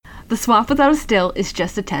The swap without a still is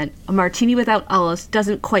just a 10. A martini without olives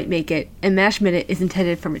doesn't quite make it, and MASH Minute is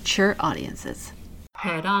intended for mature audiences.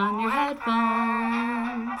 Put on your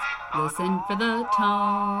headphones, listen for the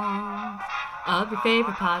tones of your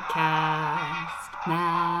favorite podcast,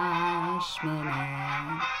 MASH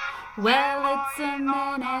Minute. Well, it's a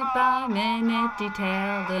minute-by-minute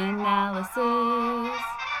detailed analysis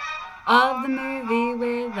of the movie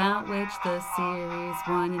without which the series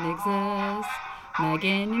wouldn't exist.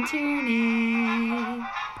 Megan and Tierney,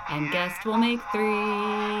 and guest will make 3.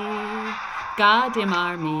 Goddamn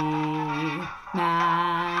army,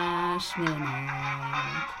 MASH Minute.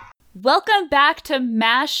 Welcome back to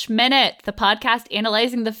MASH Minute, the podcast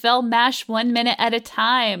analyzing the film MASH 1 minute at a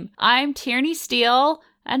time. I'm Tierney Steele,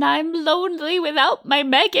 and I'm lonely without my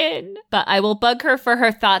Megan. But I will bug her for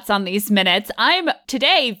her thoughts on these minutes. I'm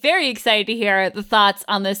today very excited to hear the thoughts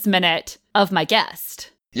on this minute of my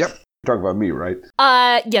guest. Yep. You're talking about me, right?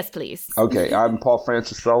 Yes, please. Okay, I'm Paul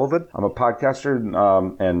Francis Sullivan. I'm a podcaster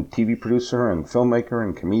and TV producer and filmmaker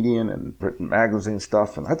and comedian and written magazine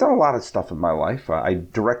stuff. And I've done a lot of stuff in my life. I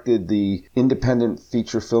directed the independent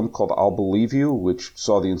feature film called I'll Believe You, which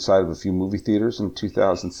saw the inside of a few movie theaters in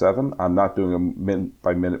 2007. I'm not doing a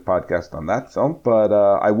minute-by-minute podcast on that film, but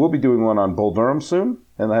I will be doing one on Bull Durham soon.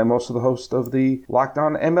 And I'm also the host of the Locked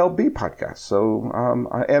On MLB podcast. So,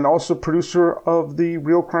 and also producer of the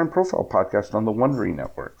Real Crime Profile podcast on the Wondery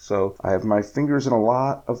Network. So I have my fingers in a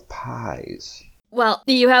lot of pies. Well,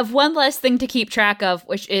 you have one less thing to keep track of,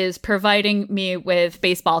 which is providing me with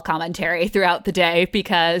baseball commentary throughout the day,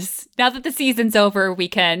 because now that the season's over, we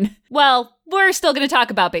can, well, we're still going to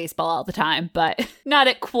talk about baseball all the time, but not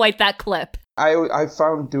at quite that clip. I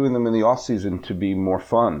found doing them in the off season to be more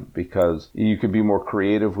fun because you could be more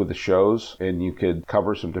creative with the shows and you could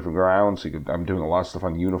cover some different grounds. I'm doing a lot of stuff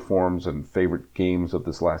on uniforms and favorite games of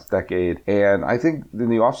this last decade. And I think in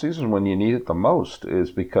the off season when you need it the most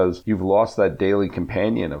is because you've lost that daily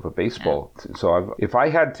companion of a baseball. Yeah. So if I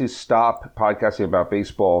had to stop podcasting about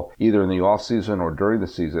baseball either in the off season or during the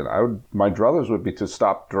season, my druthers would be to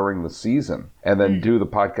stop during the season and then do the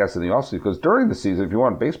podcast in the off season. Because during the season, if you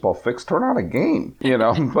want baseball fix, turn on a game, you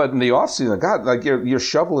know. But in the off season, God, like you're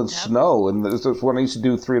shoveling snow, and this is when I used to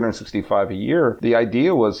do 365 a year. The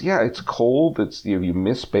idea was, yeah, it's cold, it's you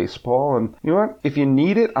miss baseball, and you know what? If you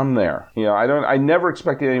need it, I'm there. You know, I never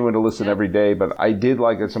expected anyone to listen every day, but I did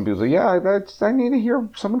like it. Some people say, yeah, I need to hear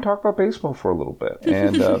someone talk about baseball for a little bit,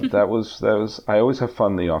 and that was. I always have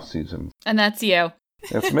fun in the off season. And that's you.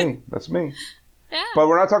 That's me. That's me. Yeah. But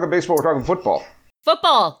we're not talking baseball, we're talking football.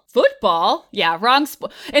 Football? Yeah, wrong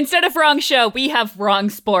sport. Instead of wrong show, we have wrong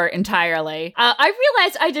sport entirely. I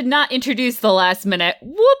realized I did not introduce the last minute.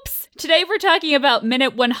 Whoops! Today we're talking about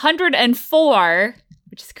minute 104,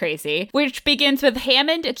 which is crazy, which begins with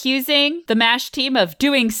Hammond accusing the MASH team of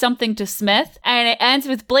doing something to Smith, and it ends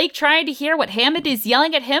with Blake trying to hear what Hammond is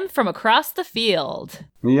yelling at him from across the field.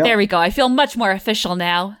 Yep. There we go. I feel much more official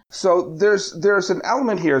now. So there's an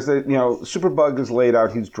element here is that, you know, Superbug is laid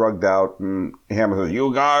out, he's drugged out, and Hammond says,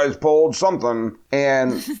 you guys pulled something.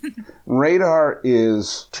 And Radar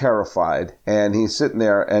is terrified, and he's sitting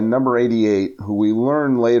there, and number 88, who we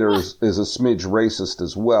learn later is a smidge racist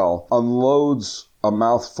as well, unloads a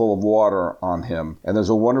mouthful of water on him. And there's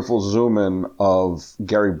a wonderful zoom in of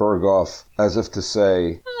Gary Berghoff as if to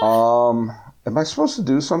say, am I supposed to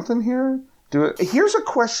do something here? Here's a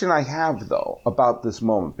question I have, though, about this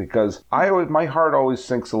moment, because my heart always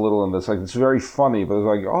sinks a little in this. Like, it's very funny, but it's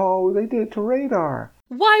like, oh, they did it to Radar.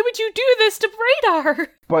 Why would you do this to Radar?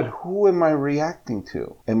 But who am I reacting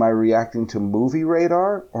to? Am I reacting to movie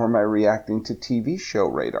Radar or am I reacting to TV show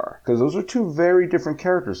Radar? Because those are two very different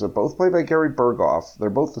characters. They're both played by Gary Berghoff. They're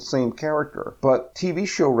both the same character. But TV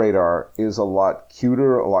show Radar is a lot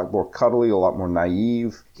cuter, a lot more cuddly, a lot more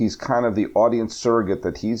naive. He's kind of the audience surrogate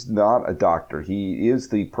that he's not a doctor. He is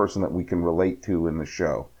the person that we can relate to in the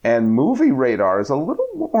show. And movie Radar is a little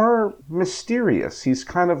more mysterious. He's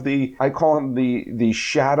kind of I call him the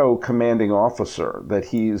shadow commanding officer, that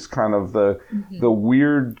he's kind of the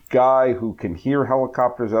weird guy who can hear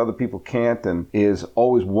helicopters that other people can't and is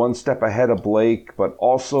always one step ahead of Blake, but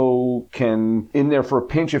also can in there for a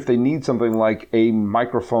pinch if they need something like a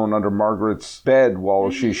microphone under Margaret's bed while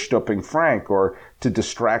she's stooping Frank, or to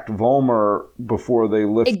distract Vollmer before they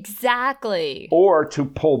lift. Exactly. Or to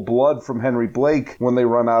pull blood from Henry Blake when they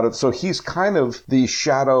run out of. So he's kind of the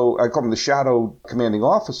shadow, I call him the shadow commanding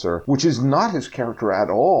officer, which is not his character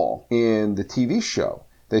at all in the TV show.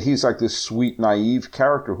 That he's like this sweet, naive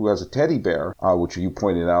character who has a teddy bear, which you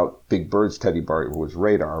pointed out, Big Bird's teddy bear was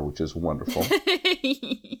Radar, which is wonderful.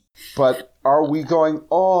 But Are we going,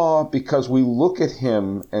 oh, because we look at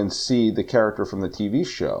him and see the character from the TV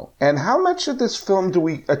show? And how much of this film do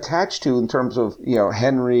we attach to in terms of,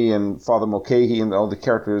 Henry and Father Mulcahy and all the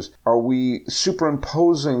characters? Are we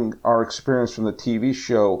superimposing our experience from the TV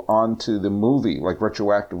show onto the movie, like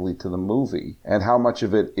retroactively to the movie? And how much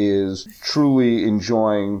of it is truly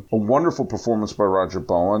enjoying a wonderful performance by Roger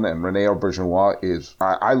Bowen, and Rene Auberjonois is,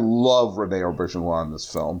 I love Rene Auberjonois in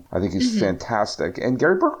this film. I think he's fantastic. And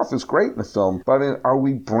Gary Burkhoff is great in the film, but I mean, are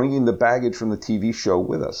we bringing the baggage from the TV show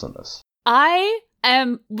with us in this? I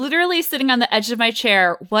am literally sitting on the edge of my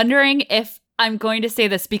chair wondering if I'm going to say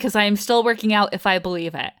this because I am still working out if I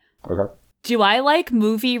believe it. Okay. Do I like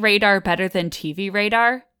movie radar better than TV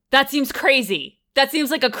radar? That seems crazy. That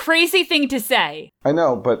seems like a crazy thing to say. I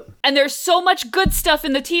know, but... And there's so much good stuff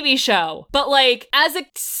in the TV show. But, like, as a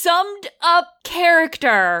summed up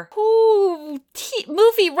character,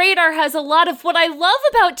 movie radar has a lot of what I love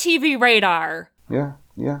about TV radar. Yeah.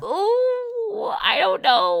 Ooh, I don't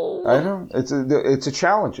know. I know. It's a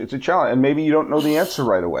challenge. It's a challenge. And maybe you don't know the answer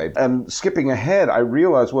right away. And skipping ahead, I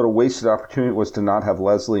realized what a wasted opportunity it was to not have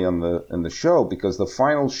Leslie in the show, because the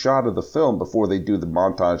final shot of the film before they do the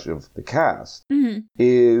montage of the cast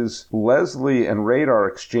is Leslie and Radar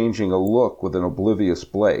exchanging a look with an oblivious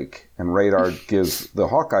Blake. And Radar gives the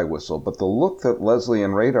Hawkeye whistle. But the look that Leslie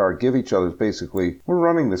and Radar give each other is basically, we're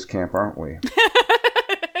running this camp, aren't we?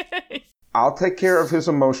 I'll take care of his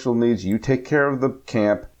emotional needs. You take care of the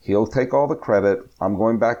camp. He'll take all the credit. I'm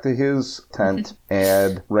going back to his tent.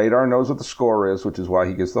 And Radar knows what the score is, which is why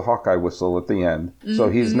he gets the Hawkeye whistle at the end. So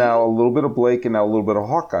he's now a little bit of Blake and now a little bit of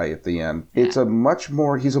Hawkeye at the end. He's a much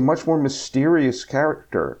more mysterious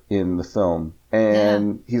character in the film.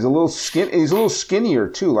 And he's a little skinnier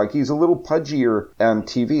too. Like, he's a little pudgier on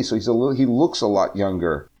TV. So he looks a lot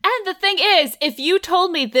younger. And the thing is, if you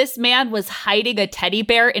told me this man was hiding a teddy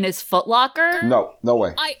bear in his footlocker... No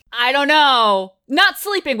way. I don't know. Not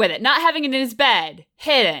sleeping with it, not having it in his bed.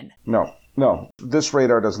 Hidden. No. This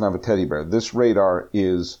Radar doesn't have a teddy bear. This Radar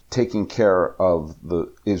is taking care of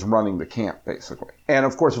is running the camp, basically. And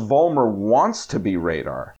of course, Vollmer wants to be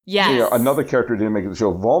Radar. Yes. Another character didn't make it the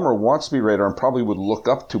show. Vollmer wants to be Radar and probably would look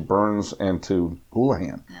up to Burns and to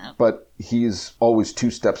Houlihan. Yeah. But he's always 2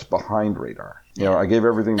 steps behind Radar. I gave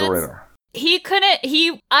everything to Radar.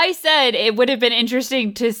 I said it would have been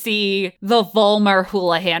interesting to see the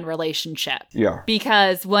Vollmer-Houlihan relationship. Yeah.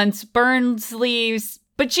 Because once Burns leaves...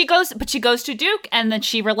 But she goes to Duke, and then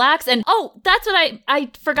she relaxes. And that's what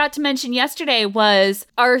I forgot to mention yesterday was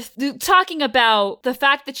talking about the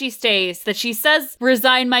fact that she stays, that she says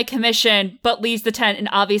resign my commission, but leaves the tent and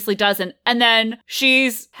obviously doesn't. And then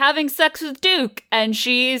she's having sex with Duke, and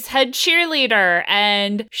she's head cheerleader,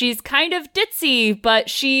 and she's kind of ditzy, but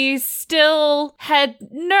she's still head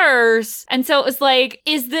nurse. And so it was like,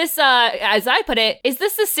 is this, as I put it, is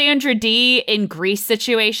this the Sandra Dee in Grease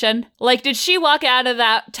situation? Like, did she walk out of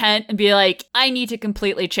that tent and be like, I need to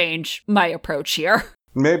completely change my approach here?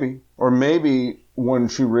 Maybe. Or maybe when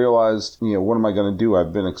she realized, what am I going to do?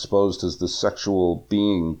 I've been exposed as this sexual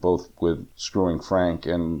being, both with screwing Frank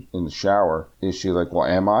and in the shower. Is she like, well,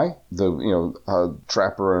 am I?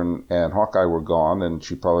 Trapper and Hawkeye were gone, and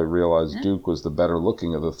she probably realized Duke was the better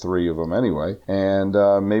looking of the 3 of them anyway. And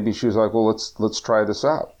maybe she was like, well, let's try this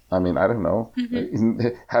out. I mean, I don't know.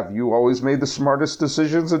 Have you always made the smartest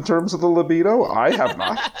decisions in terms of the libido? I have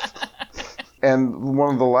not. And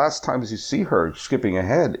one of the last times you see her, skipping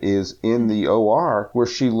ahead, is in the OR, where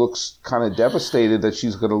she looks kind of devastated that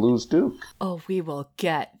she's going to lose Duke. Oh, we will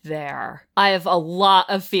get there. I have a lot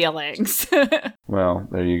of feelings. Well,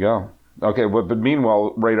 there you go. Okay, but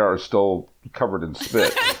meanwhile, Radar is still covered in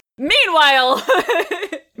spit. Meanwhile,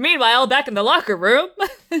 back in the locker room.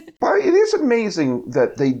 But it is amazing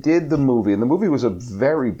that they did the movie, and the movie was a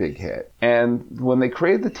very big hit. And when they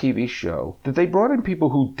created the TV show, that they brought in people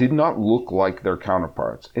who did not look like their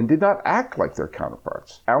counterparts and did not act like their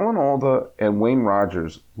counterparts. Alan Alda and Wayne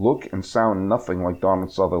Rogers look and sound nothing like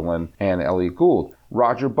Donald Sutherland and Elliot Gould.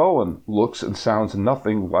 Roger Bowen looks and sounds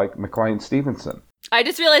nothing like McLean Stevenson. I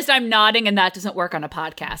just realized I'm nodding and that doesn't work on a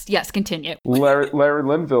podcast. Yes, continue. Larry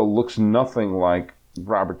Linville looks nothing like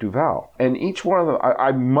Robert Duvall. And each one of them,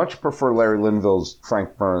 I much prefer Larry Linville's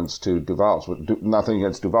Frank Burns to Duvall's. Nothing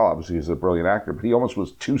against Duvall, obviously he's a brilliant actor, but he almost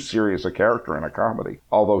was too serious a character in a comedy.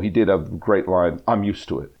 Although he did have a great line, I'm used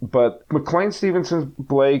to it. But McLean Stevenson's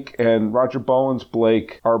Blake and Roger Bowen's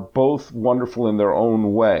Blake are both wonderful in their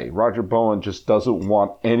own way. Roger Bowen just doesn't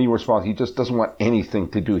want any response. He just doesn't want anything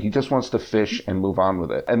to do. He just wants to fish and move on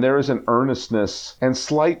with it. And there is an earnestness and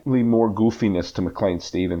slightly more goofiness to McLean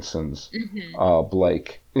Stevenson's Blake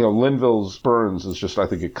Blake. Linville's Burns is just, I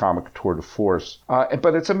think, a comic tour de force.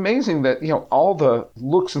 But it's amazing that, Alda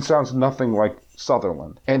looks and sounds nothing like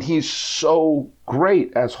Sutherland. And he's so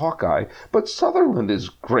great as Hawkeye, but Sutherland is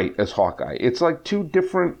great as Hawkeye. It's like two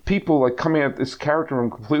different people like coming at this character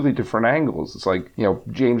from completely different angles. It's like,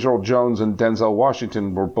 James Earl Jones and Denzel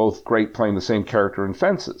Washington were both great playing the same character in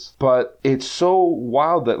Fences. But it's so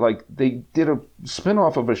wild that like they did a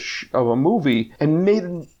spin-off of a movie and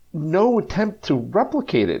made no attempt to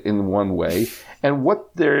replicate it in one way, and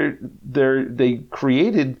what they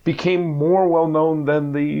created became more well known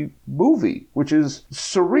than the movie, which is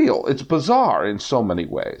surreal. It's bizarre in so many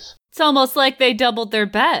ways. It's almost like they doubled their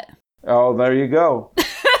bet. Oh, there you go.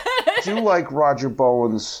 I do like Roger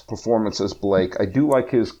Bowen's performance as Blake. I do like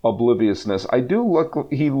his obliviousness.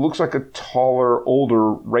 He looks like a taller,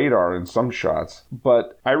 older Radar in some shots.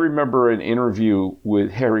 But I remember an interview with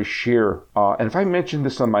Harry Shearer, and if I mentioned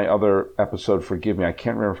this on my other episode, forgive me, I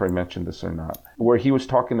can't remember if I mentioned this or not, where he was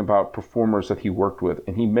talking about performers that he worked with,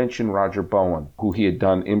 and he mentioned Roger Bowen, who he had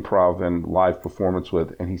done improv and live performance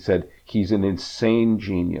with, and he said, he's an insane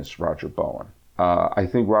genius, Roger Bowen. I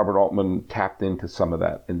think Robert Altman tapped into some of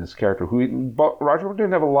that in this character. Roger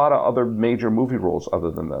didn't have a lot of other major movie roles other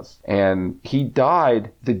than this. And he died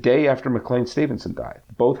the day after McLean Stevenson died.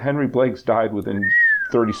 Both Henry Blakes died within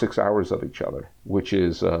 36 hours of each other, which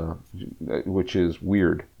is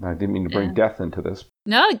weird. I didn't mean to bring death into this.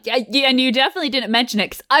 No, and you definitely didn't mention it,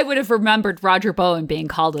 because I would have remembered Roger Bowen being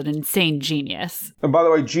called an insane genius. And by the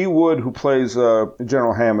way, G. Wood, who plays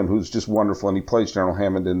General Hammond, who's just wonderful, and he plays General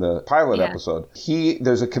Hammond in the pilot episode,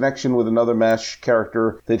 there's a connection with another MASH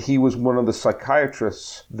character, that he was one of the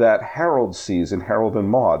psychiatrists that Harold sees in Harold and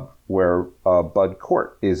Maude, where Bud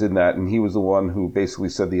Cort is in that, and he was the one who basically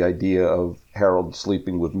said the idea of Harold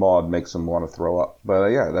sleeping with Maude makes him want to throw up. But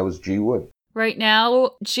that was G. Wood. Right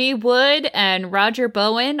now, G. Wood and Roger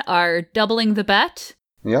Bowen are doubling the bet.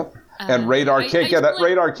 Yep. And Radar can't get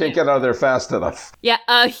out of there fast enough.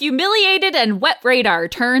 Yeah, humiliated and wet Radar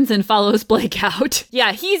turns and follows Blake out.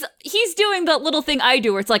 Yeah, he's doing the little thing I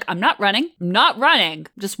do where it's like, I'm not running,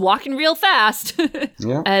 just walking real fast.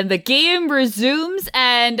 Yeah. And the game resumes,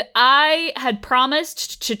 and I had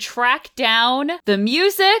promised to track down the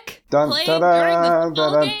music playing during the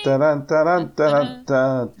football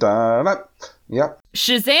game. Yep.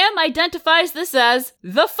 Shazam identifies this as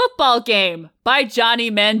The Football Game by Johnny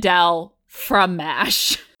Mandel from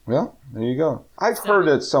MASH. Well, there you go. I've heard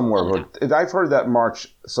it somewhere. But I've heard that march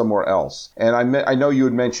somewhere else. And I know you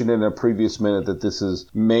had mentioned in a previous minute that this is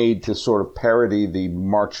made to sort of parody the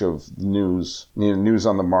March of News, News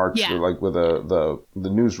on the March, like with the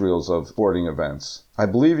newsreels of sporting events. I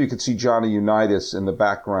believe you could see Johnny Unitas in the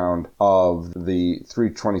background of the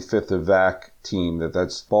 325th Evac team.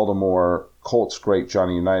 That's Baltimore Colts great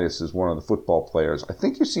Johnny Unitas is one of the football players. I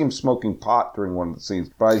think you see him smoking pot during one of the scenes,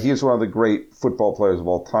 but he is one of the great football players of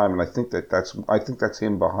all time, and I think that's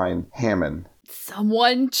him behind Hammond.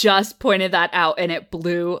 Someone just pointed that out, and it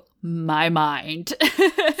blew my mind.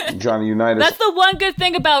 Johnny Unitas. That's the one good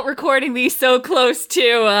thing about recording these so close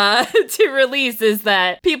to release, is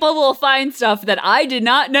that people will find stuff that I did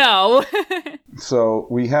not know. So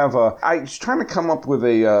we have I was trying to come up with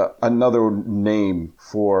another name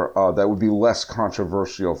for that would be less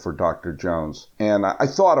controversial for Dr. Jones, and I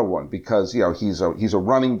thought of one because he's a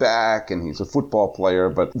running back and he's a football player,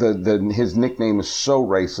 but his nickname is so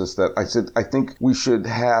racist that I said I think we should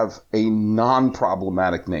have a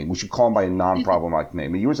non-problematic name. We should call him by a non-problematic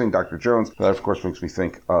name. And you were saying Dr. Jones, that of course makes me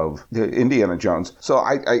think of Indiana Jones. So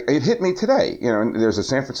it hit me today. There's a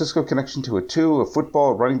San Francisco connection to it too, a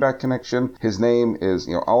football running back connection. His name is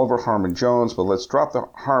Oliver Harmon Jones, but let's drop the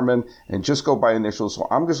Harmon and just go by initials. So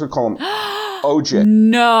I'm just gonna call him OJ.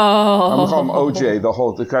 No, I'm gonna call him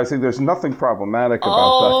OJ. I think there's nothing problematic about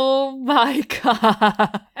that. Oh my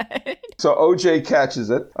God. So OJ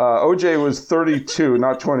catches it. OJ was 32,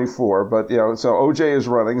 not 24, but so OJ is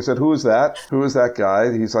running. He said, "Who is that? Who is that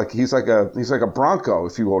guy?" He's like a Bronco,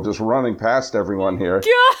 if you will, just running past everyone here. God.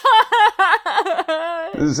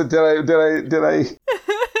 Did I?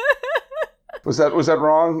 Was that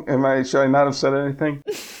wrong? Should I not have said anything?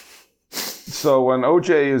 So when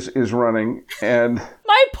OJ is running and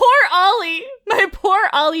my poor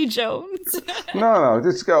Ollie Jones. No,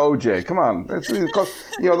 just go OJ. Come on, like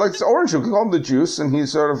it's Orange. We call him the Juice, and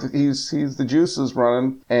he's the Juice is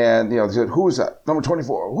running, and they said, "Who is that? Number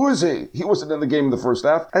 24. Who is he? He wasn't in the game in the first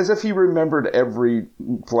half." As if he remembered every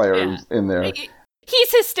player in there.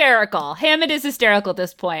 He's hysterical. Hammond is hysterical at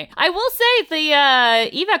this point. I will say the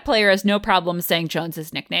evac player has no problem saying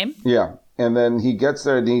Jones's nickname. Yeah. And then he gets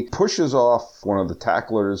there and he pushes off one of the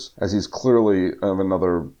tacklers as he's clearly of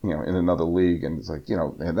another, in another league. And it's like,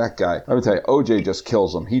 and that guy, I would tell you, OJ just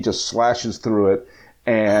kills him. He just slashes through it.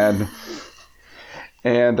 And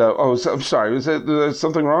I'm sorry, was there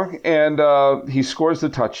something wrong? And he scores the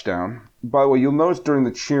touchdown. By the way, you'll notice during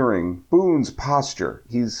the cheering, Boone's posture,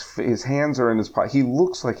 his hands are in his pocket. He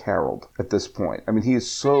looks like Harold at this point. I mean, he is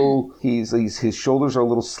so, his shoulders are a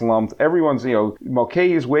little slumped. Everyone's,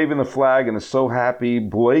 Mulcahy is waving the flag and is so happy.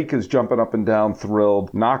 Blake is jumping up and down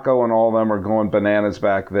thrilled. Nako and all of them are going bananas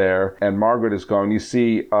back there. And Margaret is going, you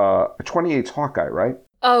see, 28's Hawkeye, right?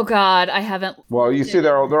 Oh God, I haven't. Well, you see,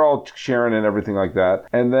 they're all cheering and everything like that,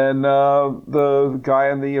 and then the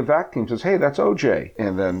guy on the evac team says, "Hey, that's OJ,"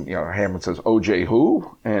 and then Hammond says, "OJ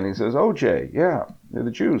who?" And he says, "OJ, yeah,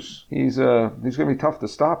 the juice. He's gonna be tough to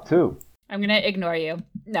stop too." I'm gonna ignore you.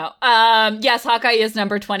 No. Yes, Hawkeye is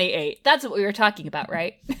number 28. That's what we were talking about,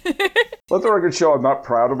 right? Let the record show I'm not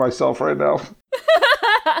proud of myself right now.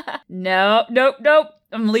 Nope.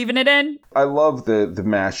 I'm leaving it in. I love the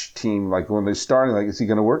MASH team. Like when they're starting, like, is he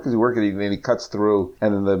going to work? Is he working? And he cuts through,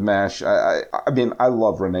 and then the MASH. I mean, I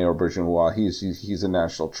love Rene Auberjonois. He's a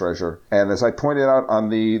national treasure. And as I pointed out on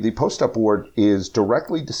the post-up board, is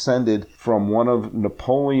directly descended from one of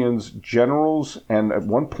Napoleon's generals and at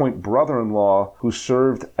one point brother-in-law who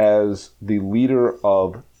served as the leader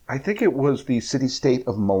of, I think it was the city-state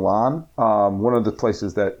of Milan, one of the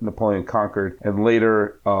places that Napoleon conquered, and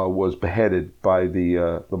later was beheaded by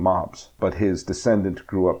the mobs. But his descendant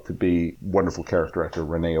grew up to be wonderful character actor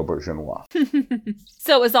Rene Auberjonois.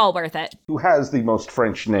 So it was all worth it. Who has the most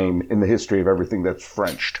French name in the history of everything that's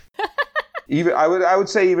Frenched. Even I would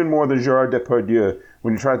say even more than Gerard Depardieu.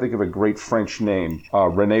 When you try to think of a great French name,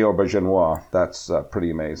 Rene Auberjonois, that's pretty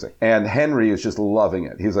amazing. And Henry is just loving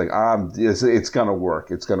it. He's like, it's going to work.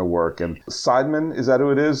 It's going to work. And Seidman, is that who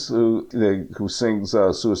it is? Who sings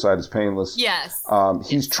Suicide is Painless? Yes.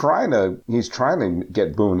 He's trying to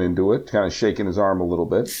get Boone into it, kind of shaking his arm a little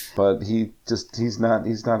bit, but he's not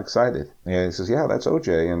excited. And he says, yeah, that's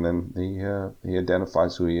OJ. And then he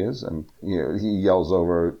identifies who he is. And he yells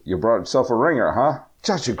over, you brought yourself a ringer, huh?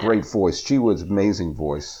 Such a great voice. G. Wood's amazing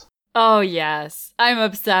voice. Oh, yes. I'm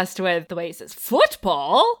obsessed with the way he says,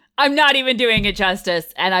 football? I'm not even doing it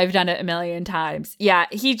justice, and I've done it a million times. Yeah,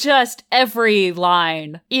 every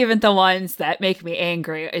line, even the ones that make me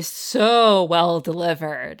angry, is so well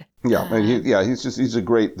delivered. Yeah, and he's a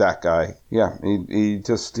great, that guy. Yeah,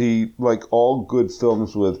 he like all good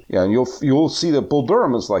films with, and you'll see that Bull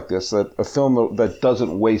Durham is like this, that a film that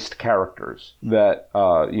doesn't waste characters, that,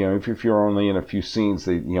 if you're only in a few scenes,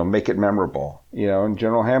 they, make it memorable. And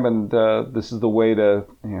General Hammond, this is the way to,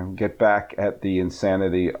 get back at the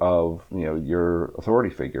insanity of, your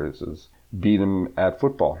authority figures, is beat him at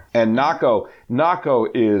football. And Nako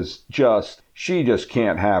is she just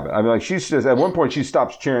can't have it. I mean, like, she's just, at one point she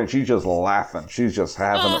stops cheering, she's just laughing. She's just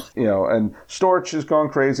having it, and Storch is going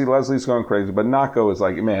crazy, Leslie's going crazy, but Nako is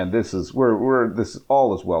like, man, this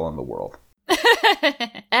all is well in the world.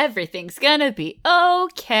 Everything's gonna be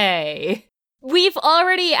okay. We've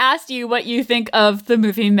already asked you what you think of the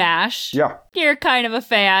movie MASH. Yeah. You're kind of a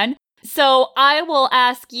fan. So I will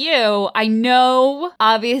ask you, I know,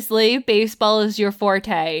 obviously, baseball is your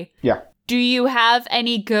forte. Yeah. Do you have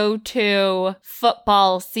any go-to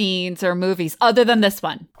football scenes or movies other than this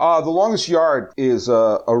one? The Longest Yard is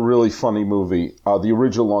a really funny movie. The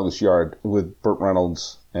original Longest Yard with Burt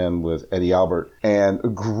Reynolds and with Eddie Albert. And a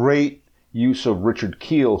great use of Richard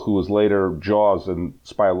Kiel, who was later Jaws and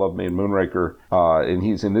Spy Who Loved Me and Moonraker. And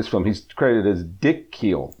he's in this film. He's credited as Dick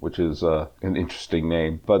Kiel, which is an interesting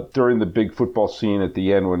name. But during the big football scene at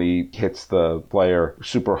the end when he hits the player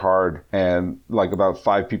super hard and like about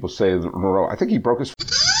 5 people say in a row, I think he broke his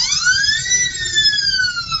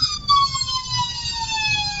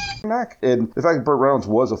neck. And the fact that Burt Reynolds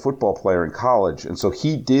was a football player in college, and so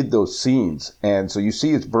he did those scenes. And so you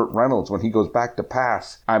see it's Burt Reynolds when he goes back to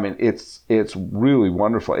pass. I mean, it's really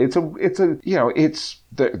wonderful.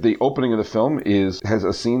 The opening of the film has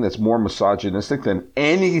a scene that's more misogynistic than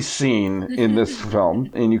any scene in this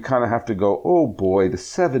film. And you kind of have to go, oh boy, the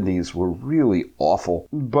 70s were really awful.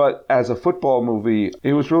 But as a football movie,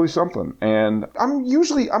 it was really something. And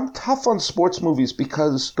I'm tough on sports movies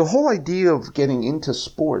because the whole idea of getting into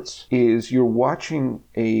sports is you're watching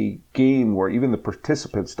a game where even the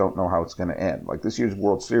participants don't know how it's going to end. Like this year's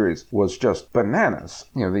World Series was just bananas.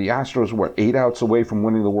 You know, the Astros were 8 outs away from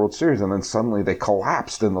winning the World Series, and then suddenly they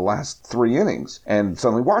collapsed in the last 3 innings, and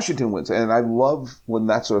suddenly Washington wins. And I love when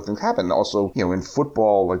that sort of thing happen. Also, you know, in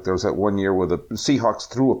football, like there was that one year where the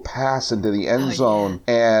Seahawks threw a pass into the end zone,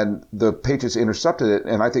 and the Patriots intercepted it,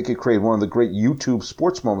 and I think it created one of the great YouTube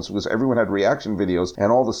sports moments because everyone had reaction videos,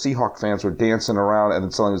 and all the Seahawk fans were dancing around, and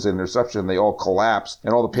then suddenly it was an interception, they all collapsed,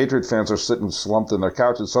 and all the Patriot fans are sitting slumped in their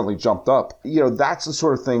couches, suddenly jumped up. You know, that's the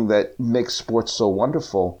sort of thing that makes sports so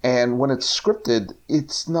wonderful. And when it's scripted,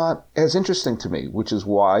 it's not as interesting to me, which is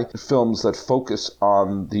why films that focus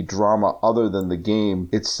on the drama other than the game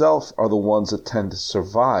itself are the ones that tend to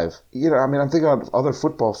survive. You know, I mean, I'm thinking of other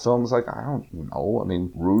football films, like, I don't know, I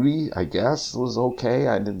mean, Rudy, I guess, was okay.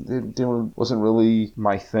 Wasn't really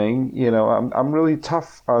my thing. You know, I'm really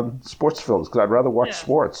tough on sports films because I'd rather watch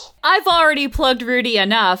sports. I've already plugged Rudy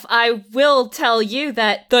enough. I will tell you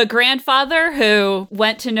that the grandfather who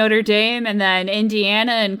went to Notre Dame and then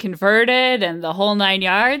Indiana and converted and the whole 9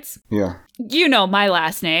 yards. Yeah. You know my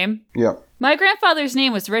last name. Yeah. My grandfather's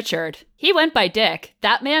name was Richard. He went by Dick.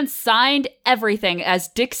 That man signed everything as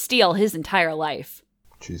Dick Steele his entire life.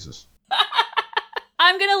 Jesus.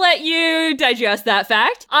 I'm going to let you digest that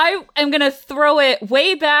fact. I am going to throw it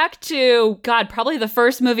way back to, God, probably the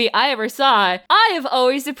first movie I ever saw. I have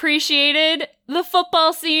always appreciated the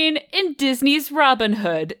football scene in Disney's Robin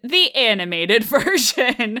Hood, the animated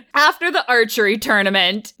version. After the archery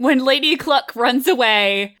tournament, when Lady Cluck runs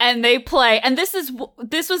away and they play, and this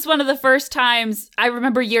was one of the first times I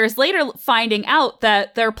remember years later finding out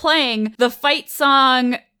that they're playing the fight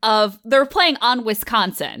song they're playing on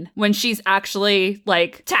Wisconsin when she's actually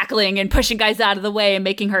like tackling and pushing guys out of the way and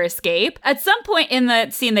making her escape. At some point in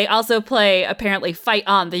that scene, they also play apparently Fight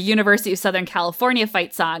On, the University of Southern California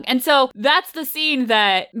fight song. And so that's the scene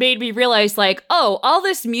that made me realize like, oh, all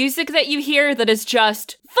this music that you hear that is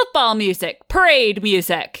just football music, parade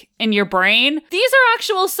music in your brain, these are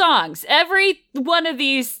actual songs. Every one of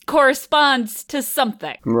these corresponds to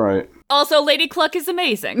something. Right. Also, Lady Cluck is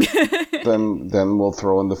amazing. Then we'll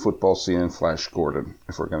throw in the football scene in Flash Gordon.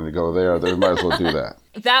 If we're going to go there, then we might as well do that.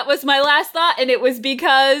 That was my last thought, and it was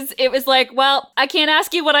because it was like, well, I can't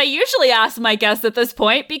ask you what I usually ask my guests at this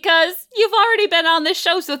point because you've already been on this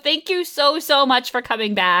show, so thank you so much for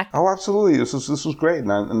coming back. Oh, absolutely. This was great,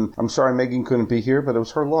 and I'm sorry Megan couldn't be here, but it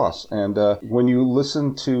was her loss. And when you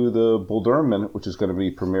listen to the Bull Durham Minute, which is going to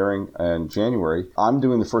be premiering in January, I'm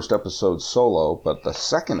doing the first episode solo, but the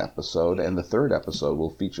second episode and the third episode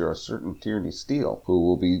will feature a certain Tierney Steele, who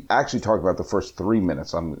will be actually talking about the first 3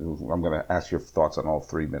 minutes. I'm going to ask your thoughts on all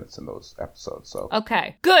 3 minutes in those episodes. So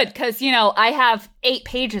okay, good, because I have 8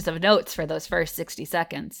 pages of notes for those first 60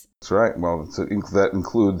 seconds. That's right. Well, that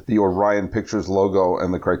include the Orion Pictures logo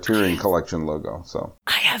and the Criterion Collection logo. So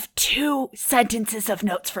I have 2 sentences of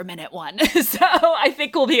notes for minute 1, so I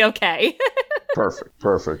think we'll be okay.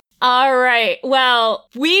 Perfect. All right. Well,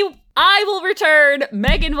 I will return.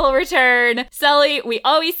 Megan will return. Sully, we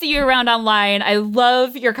always see you around online. I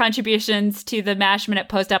love your contributions to the MASH Minute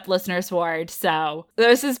Post-Up Listeners Award. So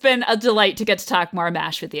this has been a delight to get to talk more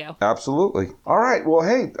MASH with you. Absolutely. All right. Well,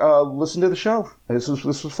 hey, listen to the show. This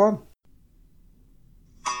was fun.